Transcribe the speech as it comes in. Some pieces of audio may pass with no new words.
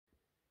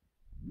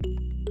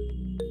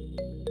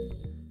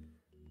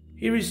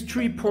Here is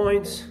 3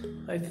 points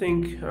I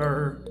think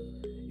are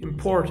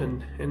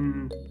important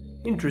and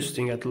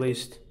interesting, at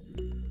least.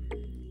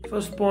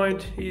 First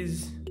point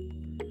is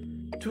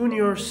tune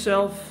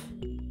yourself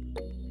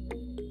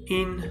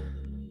in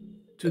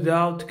to the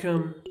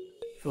outcome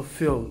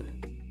fulfilled.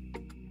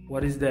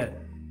 What is that?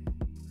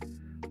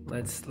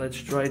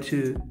 Let's try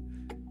to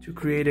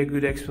create a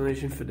good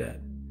explanation for that.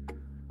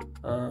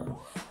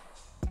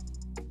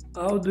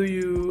 How do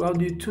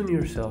you tune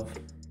yourself?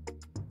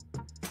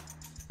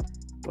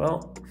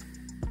 Well,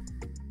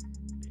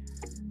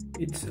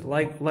 it's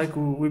like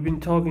we've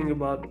been talking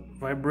about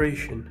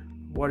vibration.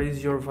 What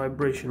is your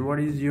vibration? What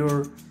is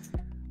your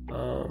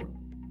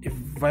if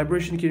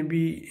vibration can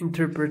be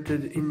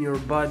interpreted in your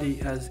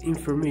body as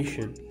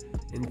information,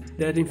 and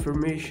that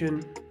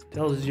information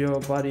tells your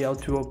body how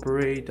to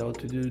operate, how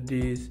to do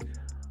this,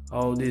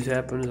 how this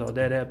happens, how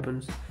that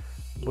happens.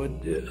 But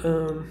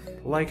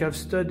like I've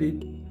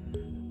studied,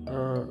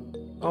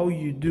 how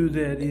you do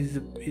that is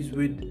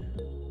with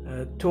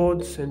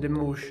thoughts and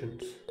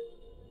emotions.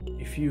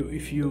 If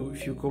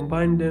you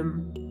combine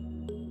them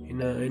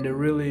in a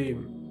really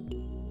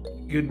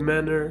good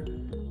manner,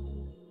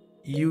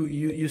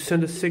 you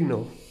send a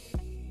signal.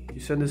 You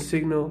send a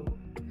signal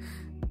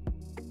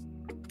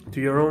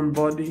to your own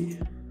body.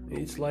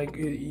 It's like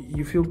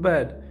you feel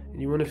bad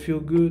and you want to feel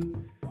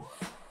good.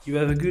 You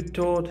have a good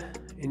thought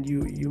and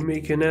you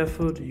make an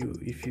effort.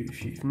 If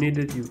you need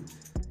it,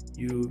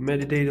 you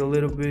meditate a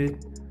little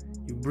bit.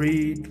 You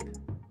breathe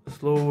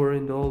slower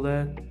and all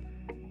that.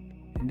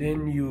 And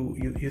then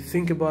you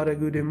think about a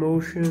good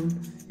emotion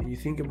and you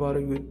think about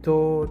a good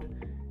thought,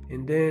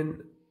 and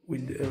then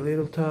with a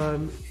little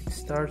time it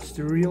starts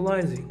to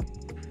realizing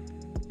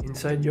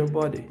inside your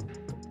body,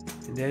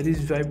 and that is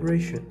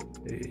vibration.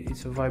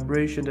 It's a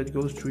vibration that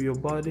goes through your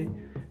body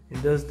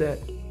and does that.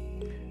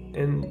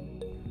 And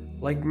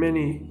like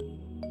many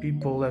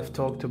people have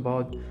talked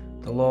about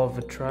the law of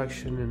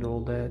attraction and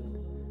all that,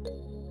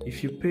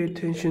 if you pay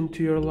attention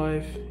to your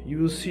life, you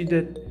will see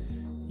that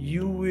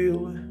you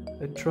will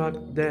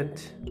attract that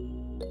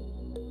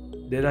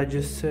I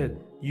just said.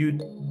 You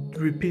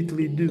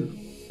repeatedly do.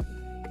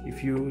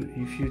 If you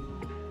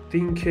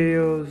think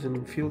chaos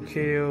and feel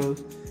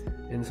chaos,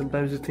 and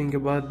sometimes you think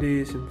about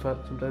this, in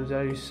fact sometimes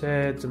are you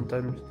sad,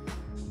 sometimes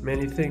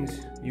many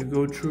things you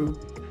go through,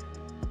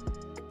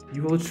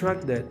 you will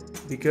attract that,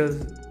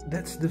 because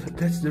that's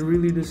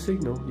really the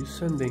signal you're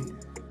sending.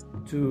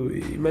 To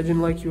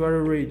imagine like you are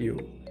a radio,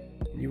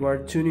 you are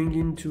tuning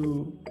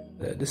into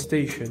the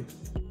station,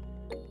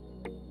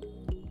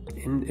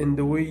 and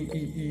the way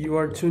you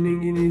are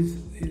tuning in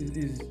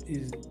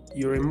is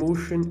your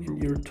emotion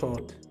and your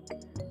thought.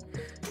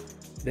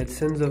 That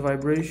sends a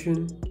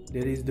vibration,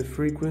 that is the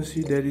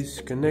frequency that is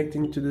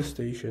connecting to the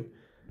station.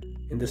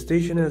 And the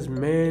station has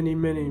many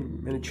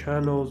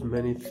channels,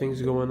 many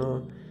things going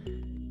on.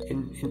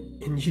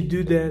 And you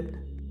do that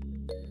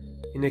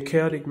in a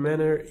chaotic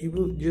manner, it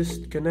will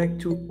just connect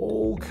to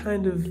all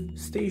kind of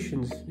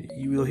stations.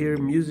 You will hear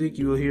music,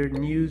 you will hear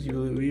news, you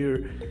will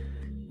hear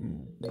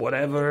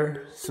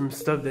whatever, some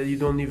stuff that you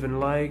don't even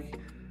like.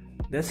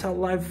 That's how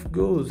life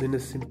goes in a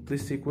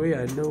simplistic way,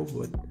 I know,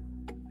 but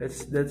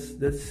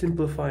that's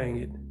simplifying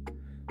it.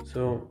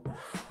 So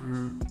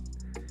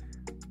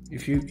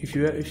if you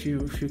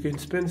can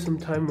spend some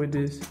time with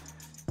this,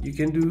 you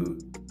can do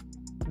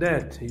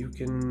that. You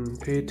can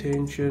pay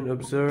attention,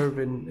 observe,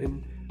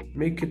 and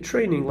make a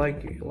training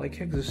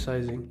like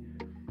exercising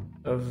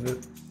of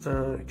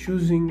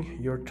choosing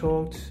your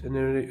thoughts and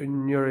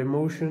your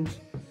emotions,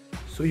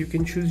 so you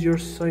can choose your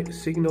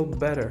signal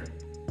better,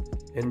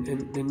 and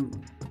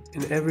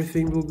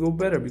everything will go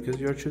better because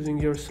you're choosing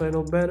your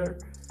signal better.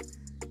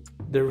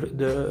 The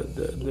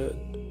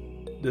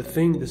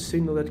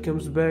signal that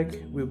comes back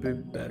will be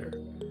better,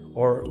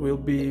 or will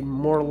be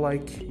more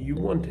like you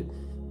want it.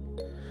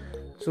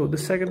 So the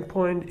second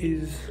point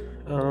is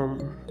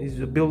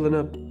building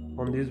up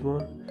on this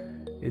one.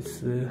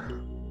 It's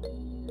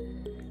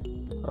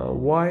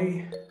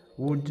why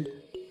would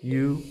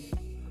you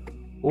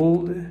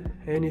hold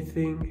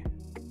anything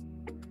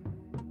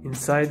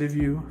inside of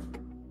you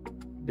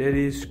that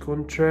is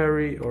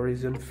contrary or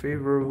is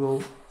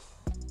unfavorable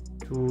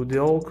to the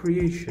whole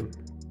creation?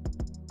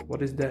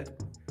 What is that?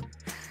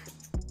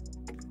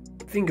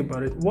 Think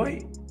about it.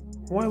 Why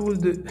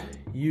would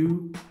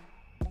you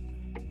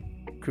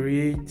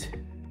create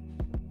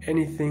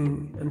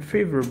anything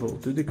unfavorable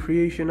to the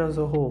creation as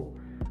a whole?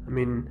 I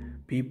mean,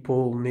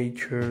 people,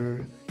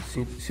 nature,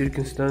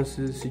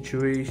 circumstances,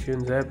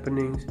 situations,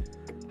 happenings.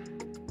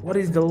 What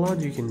is the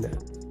logic in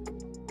that?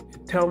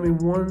 Tell me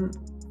one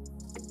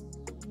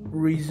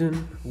reason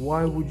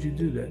why would you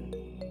do that?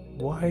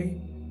 Why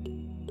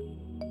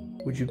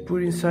would you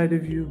put inside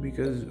of you?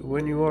 Because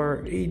when you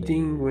are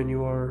hating, when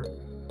you are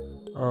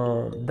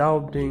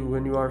doubting,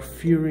 when you are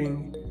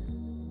fearing,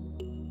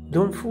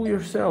 don't fool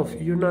yourself.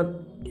 You're not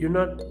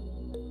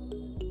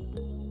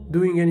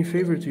doing any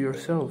favor to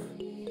yourself.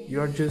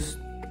 You're just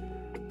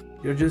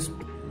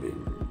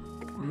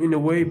in a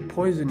way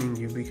poisoning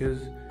you,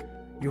 because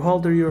you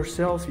alter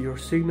yourself, your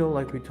signal,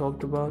 like we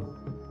talked about,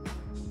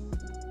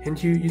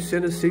 and you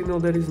send a signal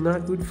that is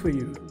not good for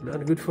you,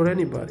 not good for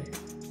anybody.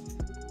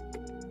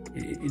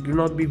 It will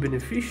not be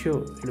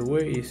beneficial in a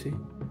way, you see.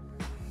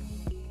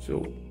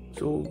 So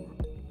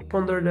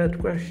ponder that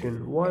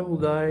question: why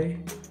would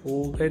I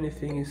hold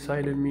anything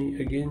inside of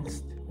me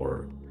against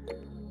or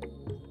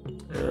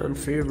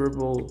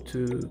unfavorable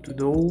to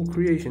the whole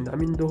creation? I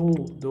mean the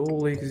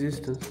whole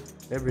existence,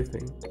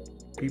 everything,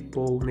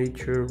 people,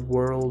 nature,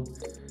 world,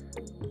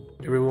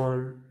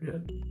 everyone. Yeah.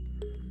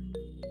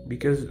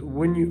 Because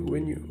when you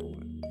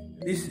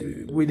this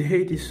with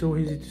hate is so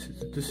easy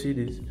to see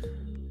this.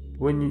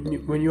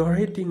 When you are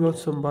hating on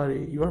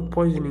somebody, you are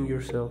poisoning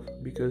yourself,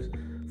 because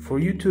for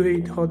you to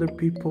hate other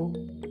people,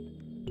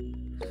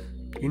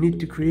 you need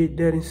to create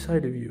that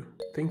inside of you.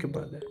 Think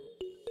about that.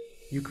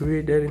 You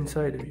create that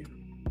inside of you.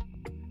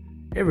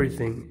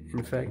 Everything,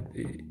 in fact,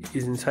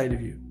 is inside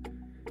of you.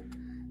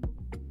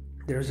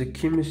 There's a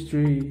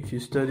chemistry, if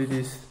you study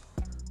this,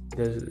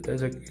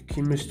 there's a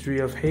chemistry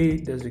of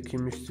hate, there's a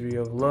chemistry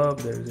of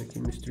love, there's a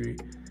chemistry,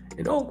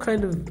 and all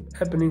kind of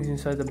happenings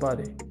inside the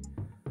body.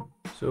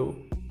 So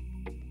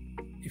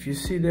if you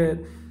see that,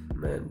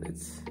 man,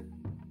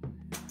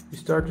 you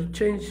start to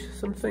change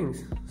some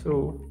things.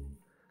 So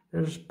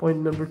there's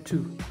point number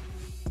 2.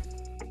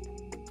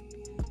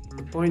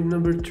 Point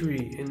number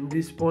 3. In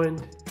this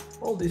point,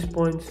 all these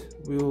points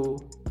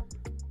will,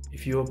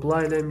 if you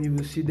apply them, you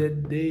will see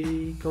that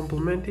they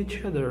complement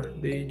each other.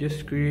 They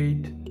just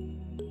create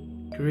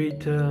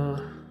a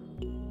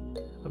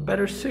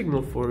better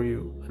signal for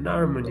you, an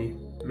harmony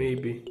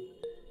maybe,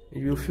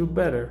 and you'll feel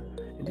better.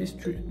 And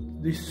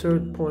this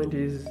third point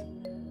is,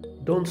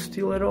 don't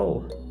steal at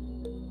all.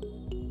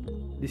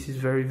 This is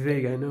very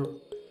vague, I know,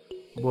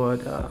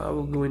 but I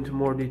will go into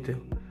more detail.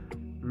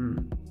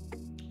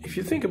 If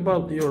you think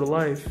about your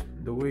life,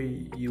 the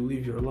way you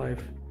live your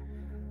life,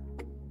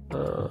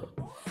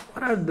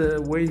 what are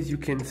the ways you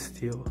can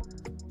steal?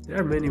 There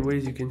are many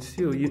ways you can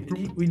steal.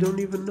 We don't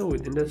even know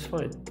it, and that's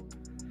fine.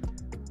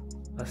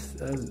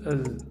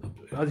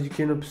 As you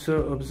can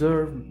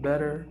observe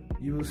better,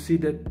 you will see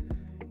that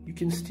you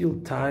can steal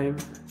time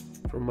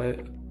from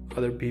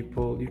other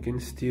people. You can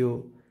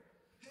steal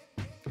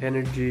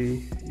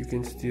energy. You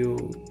can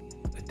steal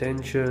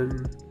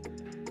attention.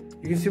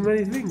 You can steal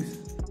many things.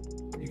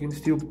 You can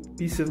steal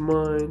peace of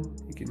mind.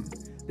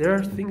 There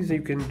are things that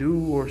you can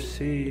do or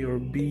say or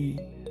be.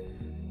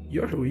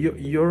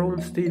 Your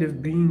own state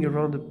of being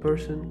around a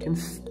person can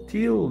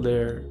steal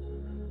their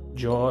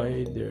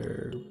joy,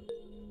 their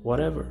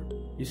whatever.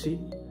 You see?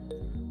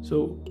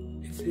 So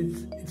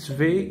it's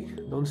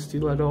vague. Don't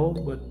steal at all,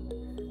 but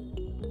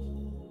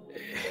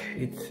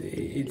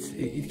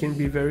it can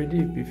be very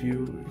deep if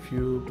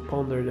you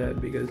ponder that,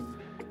 because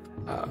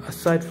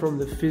aside from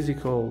the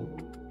physical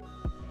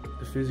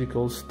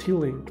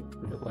stealing,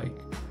 like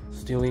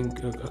stealing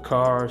a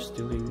car,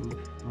 stealing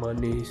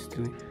money,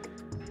 stealing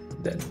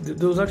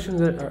those actions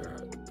that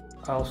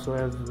also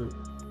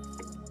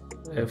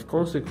have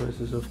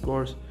consequences, of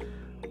course,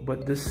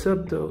 but the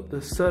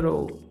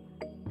subtle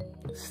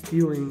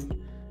stealing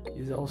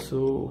is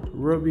also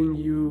robbing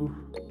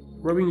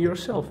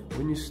yourself.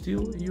 When you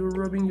steal, you're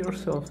robbing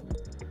yourself,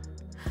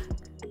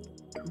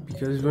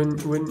 because when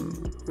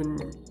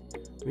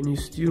you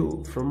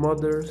steal from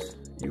others,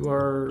 it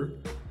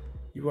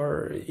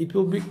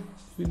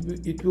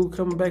will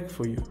come back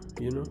for you,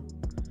 you know.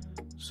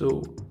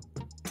 So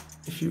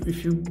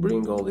if you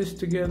bring all this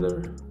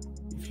together,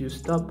 if you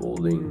stop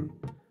holding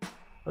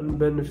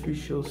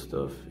unbeneficial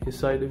stuff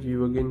inside of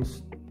you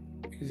against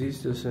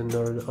existence and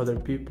other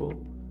people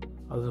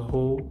as a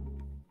whole,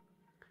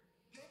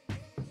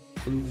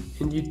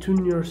 and you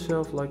tune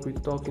yourself, like we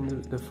talked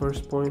in the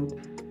first point,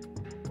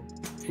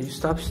 and you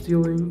stop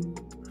stealing,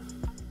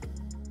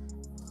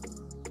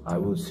 I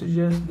would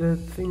suggest that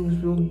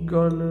things will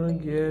gonna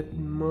get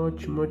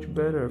much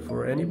better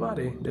for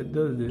anybody that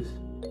does this.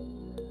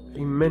 I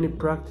think many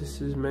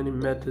practices, many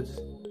methods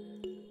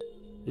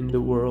in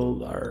the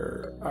world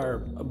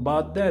are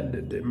about that.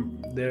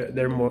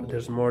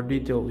 There's more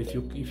detail if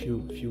you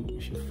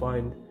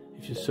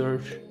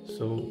search.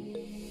 So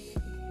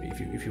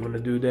if you want to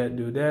do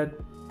that.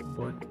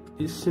 But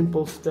these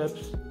simple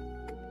steps,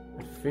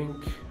 I think,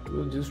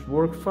 will just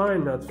work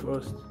fine at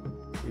first.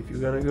 If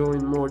you're gonna go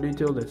in more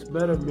detail, that's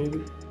better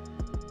maybe.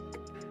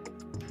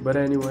 But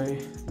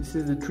anyway, this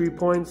is the 3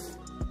 points.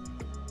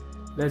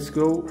 Let's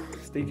go.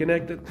 Stay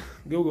connected.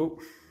 Go.